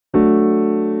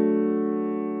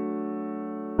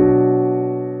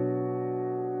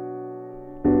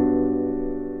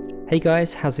Hey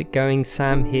guys, how's it going?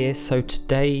 Sam here. So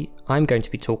today I'm going to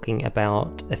be talking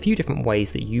about a few different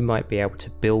ways that you might be able to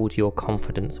build your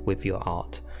confidence with your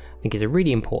art. I think it's a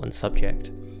really important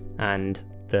subject, and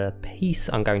the piece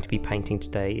I'm going to be painting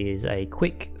today is a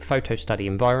quick photo study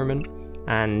environment,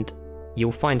 and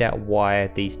you'll find out why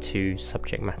these two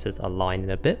subject matters align in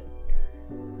a bit.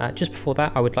 Just before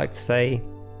that, I would like to say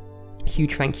a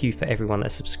huge thank you for everyone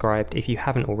that's subscribed. If you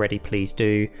haven't already, please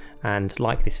do, and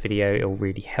like this video, it'll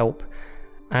really help.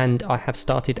 And I have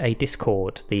started a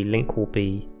Discord. The link will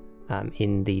be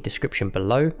in the description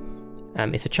below.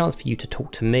 It's a chance for you to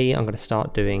talk to me. I'm going to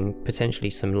start doing potentially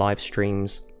some live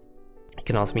streams. You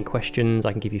can ask me questions,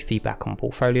 I can give you feedback on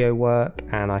portfolio work,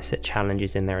 and I set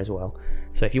challenges in there as well.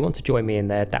 So if you want to join me in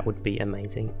there, that would be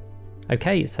amazing.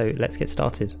 Okay, so let's get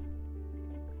started.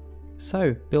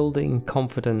 So, building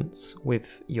confidence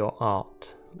with your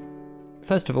art.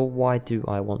 First of all, why do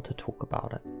I want to talk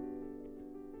about it?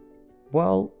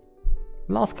 Well,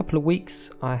 last couple of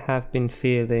weeks I have been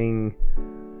feeling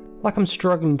like I'm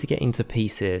struggling to get into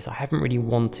pieces. I haven't really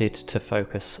wanted to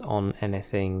focus on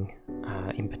anything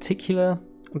in particular.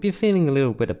 I've been feeling a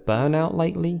little bit of burnout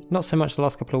lately. Not so much the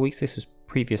last couple of weeks, this was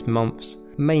previous months.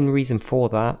 Main reason for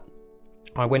that,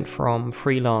 I went from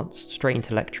freelance straight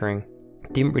into lecturing.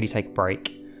 Didn't really take a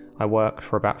break. I worked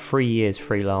for about 3 years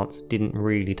freelance, didn't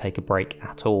really take a break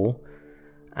at all,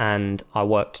 and I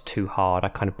worked too hard. I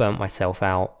kind of burnt myself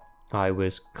out. I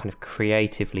was kind of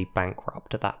creatively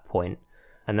bankrupt at that point.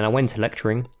 And then I went to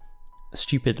lecturing,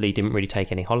 stupidly didn't really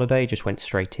take any holiday, just went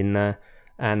straight in there.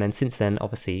 And then since then,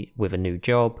 obviously with a new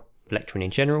job, lecturing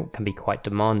in general can be quite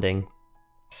demanding.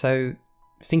 So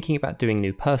thinking about doing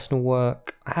new personal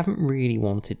work, I haven't really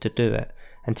wanted to do it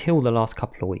until the last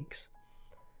couple of weeks.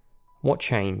 What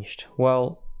changed?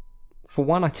 Well, for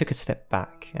one, I took a step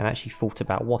back and actually thought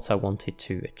about what I wanted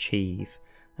to achieve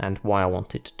and why I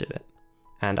wanted to do it.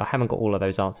 And I haven't got all of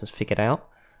those answers figured out,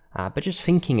 but just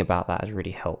thinking about that has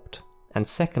really helped. And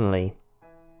secondly,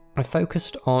 I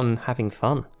focused on having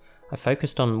fun. I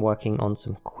focused on working on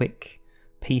some quick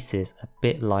pieces, a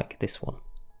bit like this one.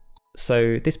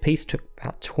 So this piece took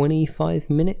about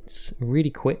 25 minutes, really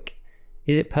quick.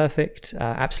 Is it perfect?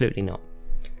 Absolutely not.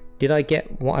 Did I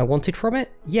get what I wanted from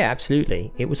it? Yeah,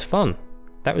 absolutely. It was fun.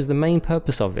 That was the main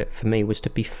purpose of it for me, was to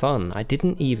be fun. I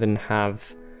didn't even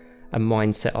have a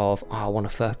mindset of, oh, I want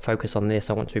to focus on this,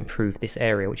 I want to improve this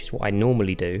area, which is what I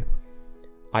normally do.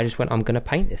 I just went, I'm going to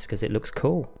paint this because it looks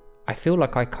cool. I feel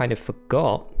like I kind of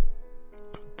forgot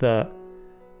that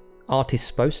art is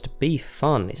supposed to be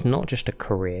fun. It's not just a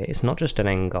career, it's not just an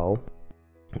end goal.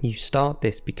 You start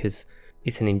this because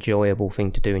it's an enjoyable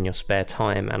thing to do in your spare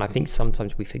time, and I think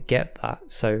sometimes we forget that.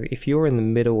 So if you're in the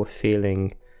middle of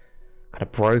feeling kind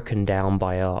of broken down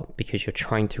by art because you're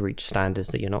trying to reach standards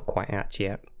that you're not quite at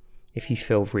yet, if you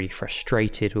feel really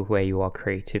frustrated with where you are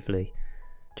creatively,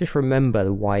 just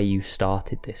remember why you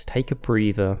started this. Take a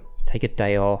breather, take a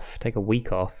day off, take a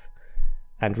week off,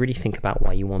 and really think about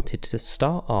why you wanted to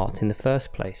start art in the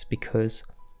first place, because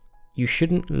you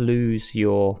shouldn't lose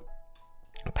your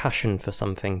passion for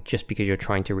something just because you're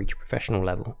trying to reach a professional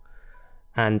level,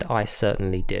 and I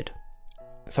certainly did.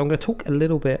 So I'm going to talk a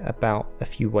little bit about a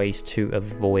few ways to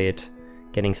avoid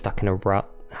getting stuck in a rut,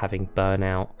 having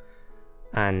burnout,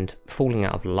 and falling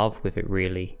out of love with it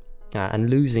really, and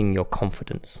losing your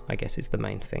confidence, I guess, is the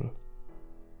main thing.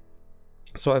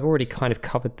 So I've already kind of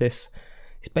covered this.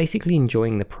 It's basically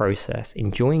enjoying the process,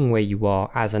 enjoying where you are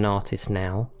as an artist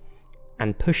now,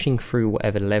 and pushing through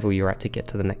whatever level you're at to get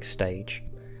to the next stage.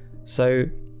 So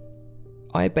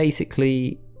I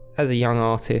basically, as a young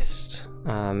artist,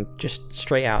 just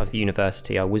straight out of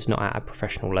university, I was not at a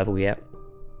professional level yet,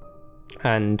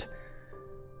 and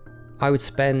I would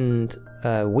spend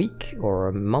a week or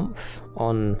a month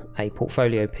on a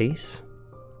portfolio piece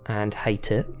and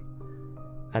hate it,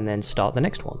 and then start the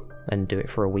next one and do it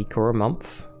for a week or a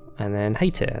month and then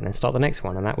hate it and then start the next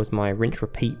one. And that was my rinse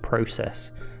repeat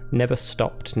process. Never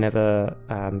stopped, never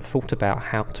thought about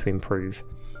how to improve.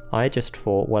 I just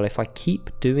thought, well, if I keep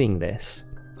doing this,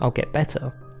 I'll get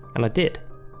better. And I did.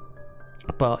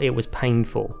 But it was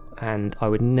painful, and I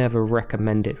would never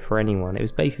recommend it for anyone. It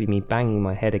was basically me banging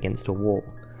my head against a wall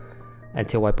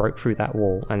until I broke through that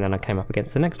wall, and then I came up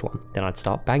against the next one. Then I'd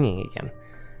start banging again.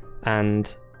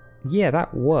 And yeah,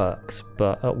 that works,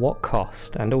 but at what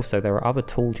cost? And also there are other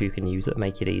tools you can use that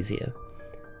make it easier.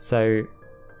 So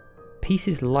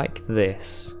pieces like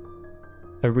this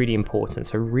are really important.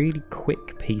 So really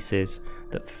quick pieces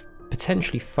that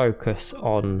potentially focus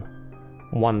on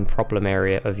one problem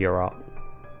area of your art.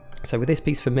 So with this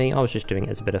piece, for me, I was just doing it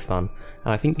as a bit of fun,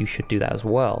 and I think you should do that as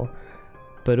well.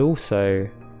 But also,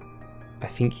 I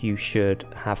think you should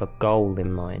have a goal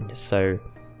in mind. So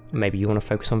maybe you want to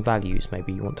focus on values,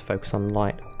 maybe you want to focus on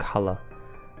light or colour.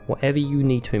 Whatever you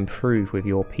need to improve with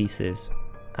your pieces,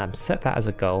 set that as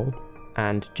a goal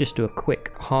and just do a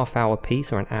quick half-hour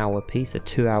piece or an hour piece, a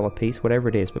 2-hour piece, whatever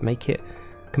it is, but make it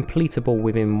completable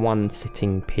within one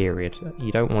sitting period.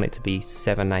 You don't want it to be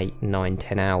 7, 8, 9,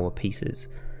 10-hour pieces.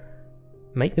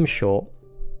 Make them short,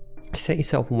 set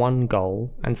yourself one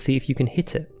goal and see if you can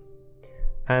hit it.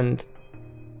 And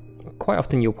quite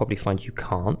often you'll probably find you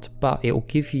can't, but it'll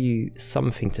give you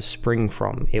something to spring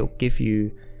from. It'll give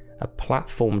you a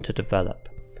platform to develop.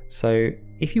 So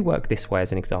if you work this way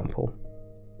as an example,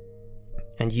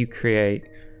 and you create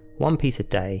one piece a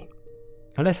day,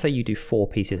 and let's say you do 4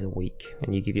 pieces a week,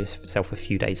 and you give yourself a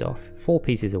few days off, 4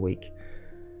 pieces a week,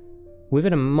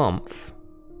 within a month,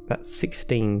 that's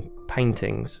 16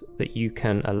 paintings that you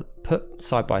can put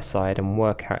side by side and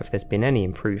work out if there's been any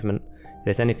improvement, if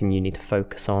there's anything you need to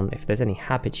focus on, if there's any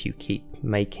habits you keep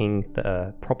making that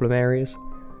are problem areas.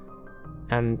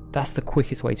 And that's the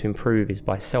quickest way to improve, is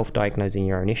by self-diagnosing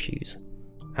your own issues.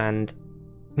 And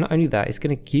not only that, it's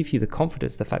going to give you the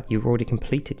confidence, the fact that you've already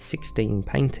completed 16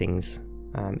 paintings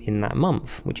in that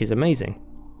month, which is amazing.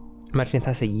 Imagine if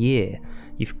that's a year,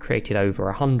 you've created over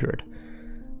 100,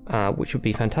 which would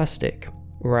be fantastic.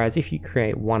 Whereas if you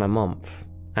create 1 a month,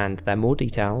 and they're more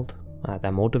detailed,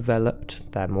 they're more developed,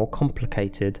 they're more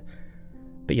complicated,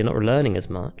 but you're not learning as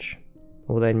much,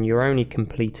 well then you're only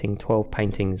completing 12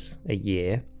 paintings a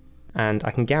year, and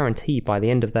I can guarantee by the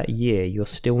end of that year you're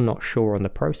still not sure on the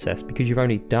process because you've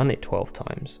only done it 12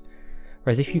 times.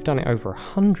 Whereas if you've done it over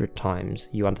 100 times,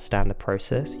 you understand the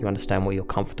process, you understand what you're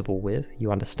comfortable with,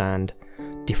 you understand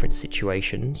different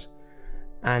situations,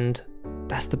 and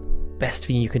that's the best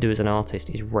thing you can do as an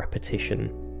artist, is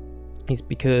repetition. Is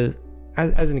because,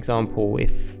 as an example,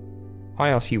 if I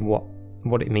ask you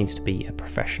what it means to be a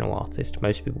professional artist,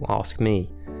 most people ask me,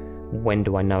 when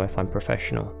do I know if I'm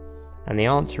professional? And the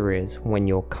answer is when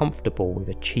you're comfortable with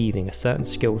achieving a certain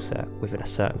skill set within a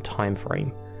certain time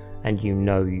frame, and you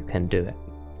know you can do it.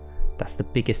 That's the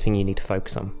biggest thing you need to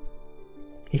focus on.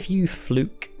 If you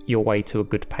fluke your way to a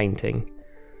good painting,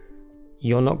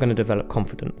 you're not going to develop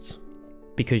confidence,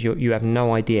 because you have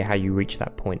no idea how you reach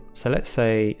that point. So let's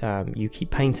say you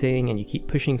keep painting and you keep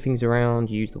pushing things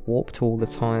around, you use the warp tool all the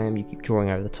time, you keep drawing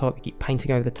over the top, you keep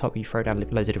painting over the top, you throw down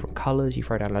loads of different colours, you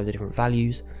throw down loads of different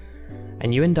values,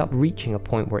 and you end up reaching a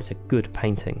point where it's a good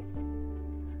painting.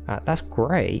 That's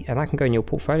great, and that can go in your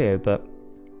portfolio, but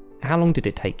how long did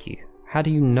it take you? How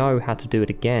do you know how to do it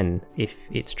again if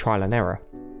it's trial and error?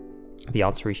 The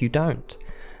answer is you don't.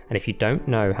 And if you don't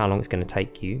know how long it's going to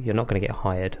take you, you're not going to get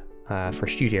hired for a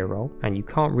studio role, and you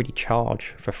can't really charge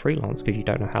for freelance because you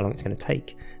don't know how long it's going to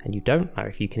take, and you don't know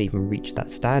if you can even reach that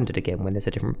standard again when there's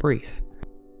a different brief.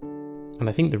 And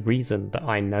I think the reason that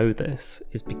I know this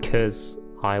is because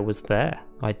I was there.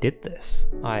 I did this.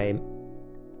 I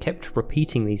kept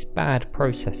repeating these bad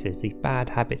processes, these bad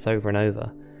habits over and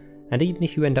over. And even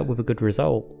if you end up with a good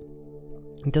result,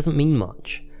 it doesn't mean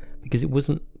much because it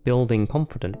wasn't building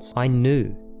confidence. I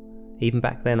knew, even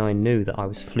back then I knew that I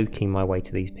was fluking my way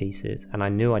to these pieces, and I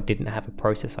knew I didn't have a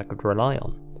process I could rely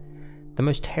on. The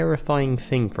most terrifying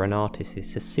thing for an artist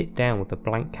is to sit down with a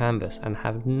blank canvas and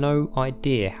have no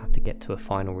idea how to get to a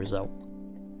final result.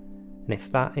 And if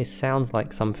that sounds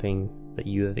like something that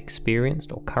you have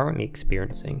experienced or currently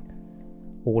experiencing,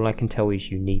 all I can tell you is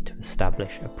you need to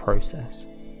establish a process.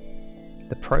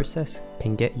 The process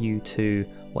can get you to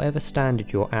whatever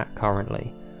standard you're at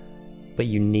currently, but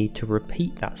you need to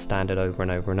repeat that standard over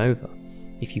and over and over.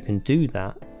 If you can do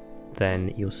that,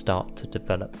 then you'll start to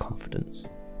develop confidence.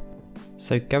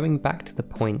 So going back to the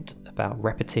point about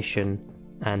repetition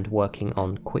and working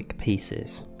on quick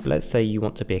pieces. Let's say you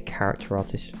want to be a character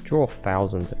artist, draw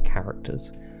thousands of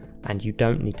characters, and you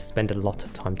don't need to spend a lot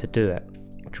of time to do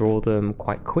it. Draw them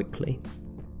quite quickly.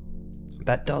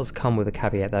 That does come with a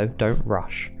caveat though, don't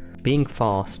rush. Being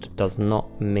fast does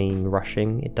not mean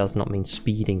rushing, it does not mean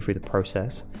speeding through the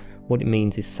process. What it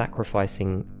means is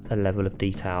sacrificing a level of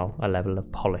detail, a level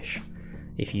of polish.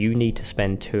 If you need to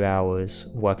spend 2 hours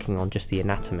working on just the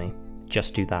anatomy,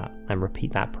 just do that and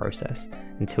repeat that process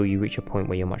until you reach a point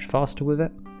where you're much faster with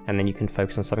it, and then you can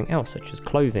focus on something else such as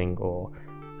clothing or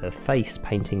the face,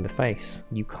 painting the face.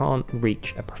 You can't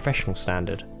reach a professional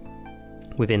standard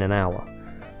within an hour,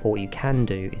 but what you can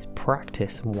do is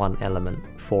practice one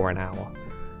element for an hour.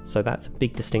 So that's a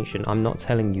big distinction. I'm not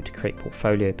telling you to create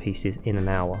portfolio pieces in an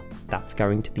hour. That's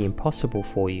going to be impossible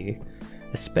for you,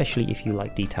 especially if you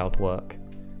like detailed work.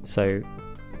 So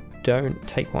don't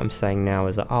take what I'm saying now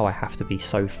as I have to be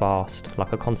so fast,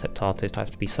 like a concept artist, I have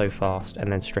to be so fast,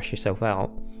 and then stress yourself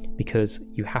out, because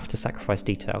you have to sacrifice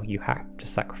detail, you have to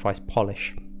sacrifice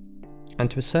polish, and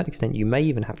to a certain extent you may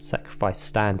even have to sacrifice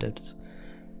standards,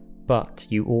 but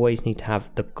you always need to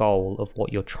have the goal of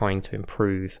what you're trying to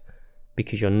improve,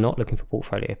 because you're not looking for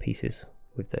portfolio pieces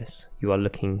with this. You are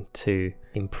looking to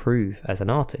improve as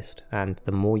an artist, and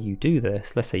the more you do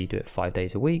this, let's say you do it 5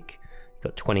 days a week, you've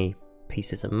got 20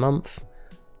 pieces a month,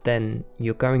 then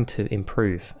you're going to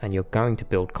improve and you're going to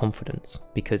build confidence,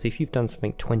 because if you've done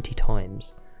something 20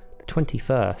 times, the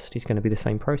 21st is going to be the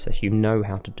same process. You know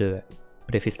how to do it.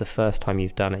 But if it's the first time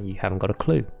you've done it, you haven't got a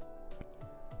clue.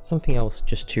 Something else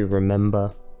just to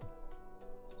remember: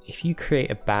 if you create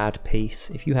a bad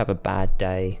piece, if you have a bad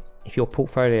day, if your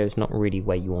portfolio is not really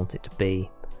where you want it to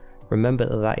be, remember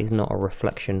that that is not a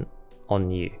reflection on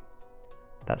you.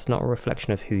 That's not a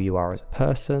reflection of who you are as a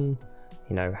person,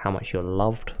 you know, how much you're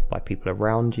loved by people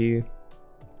around you.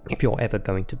 If you're ever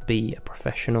going to be a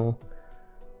professional,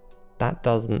 that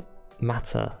doesn't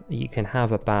matter. You can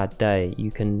have a bad day,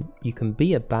 you can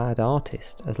be a bad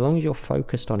artist. As long as you're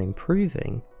focused on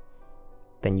improving,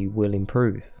 then you will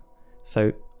improve.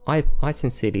 So I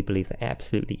sincerely believe that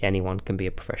absolutely anyone can be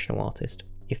a professional artist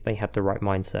if they have the right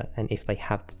mindset and if they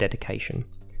have the dedication.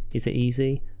 Is it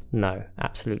easy? No,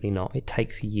 absolutely not. It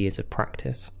takes years of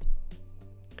practice.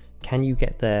 Can you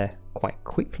get there quite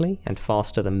quickly and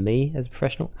faster than me as a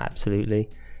professional? Absolutely.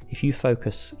 If you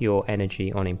focus your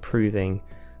energy on improving,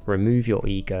 remove your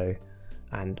ego,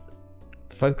 and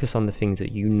focus on the things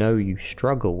that you know you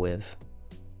struggle with,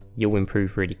 you'll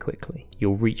improve really quickly.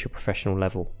 You'll reach a professional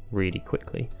level really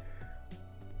quickly.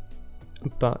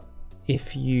 But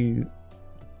if you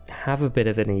have a bit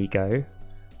of an ego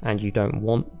and you don't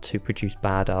want to produce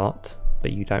bad art,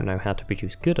 but you don't know how to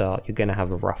produce good art, you're going to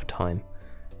have a rough time.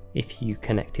 If you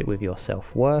connect it with your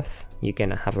self-worth, you're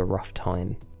going to have a rough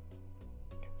time.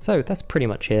 So that's pretty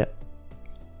much it.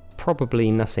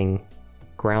 Probably nothing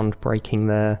groundbreaking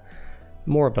there.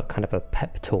 More of a kind of a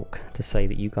pep talk to say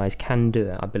that you guys can do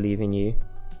it. I believe in you.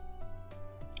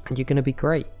 And you're going to be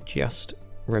great. Just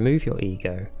remove your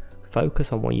ego.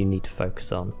 Focus on what you need to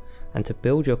focus on. And to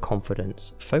build your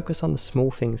confidence, focus on the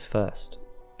small things first.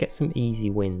 Get some easy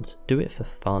wins. Do it for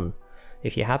fun.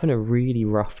 If you're having a really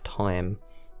rough time,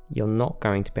 you're not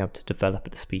going to be able to develop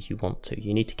at the speed you want to.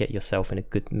 You need to get yourself in a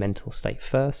good mental state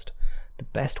first. The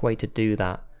best way to do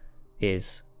that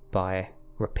is by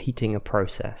repeating a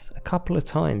process a couple of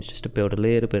times just to build a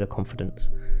little bit of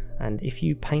confidence. And if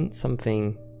you paint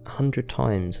something 100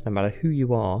 times, no matter who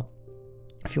you are,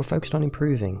 if you're focused on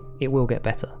improving, it will get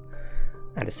better.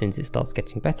 And as soon as it starts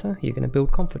getting better, you're going to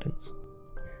build confidence.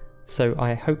 So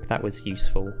I hope that was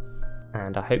useful,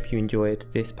 and I hope you enjoyed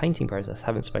this painting process. I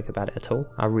haven't spoken about it at all.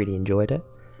 I really enjoyed it.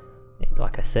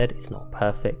 Like I said, it's not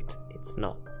perfect, it's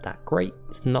not that great,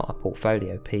 it's not a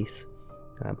portfolio piece,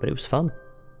 but it was fun,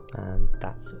 and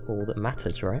that's all that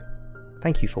matters, right?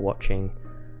 Thank you for watching.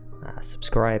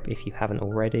 Subscribe if you haven't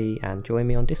already, and join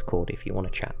me on Discord if you want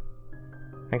to chat.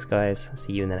 Thanks guys,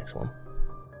 see you in the next one.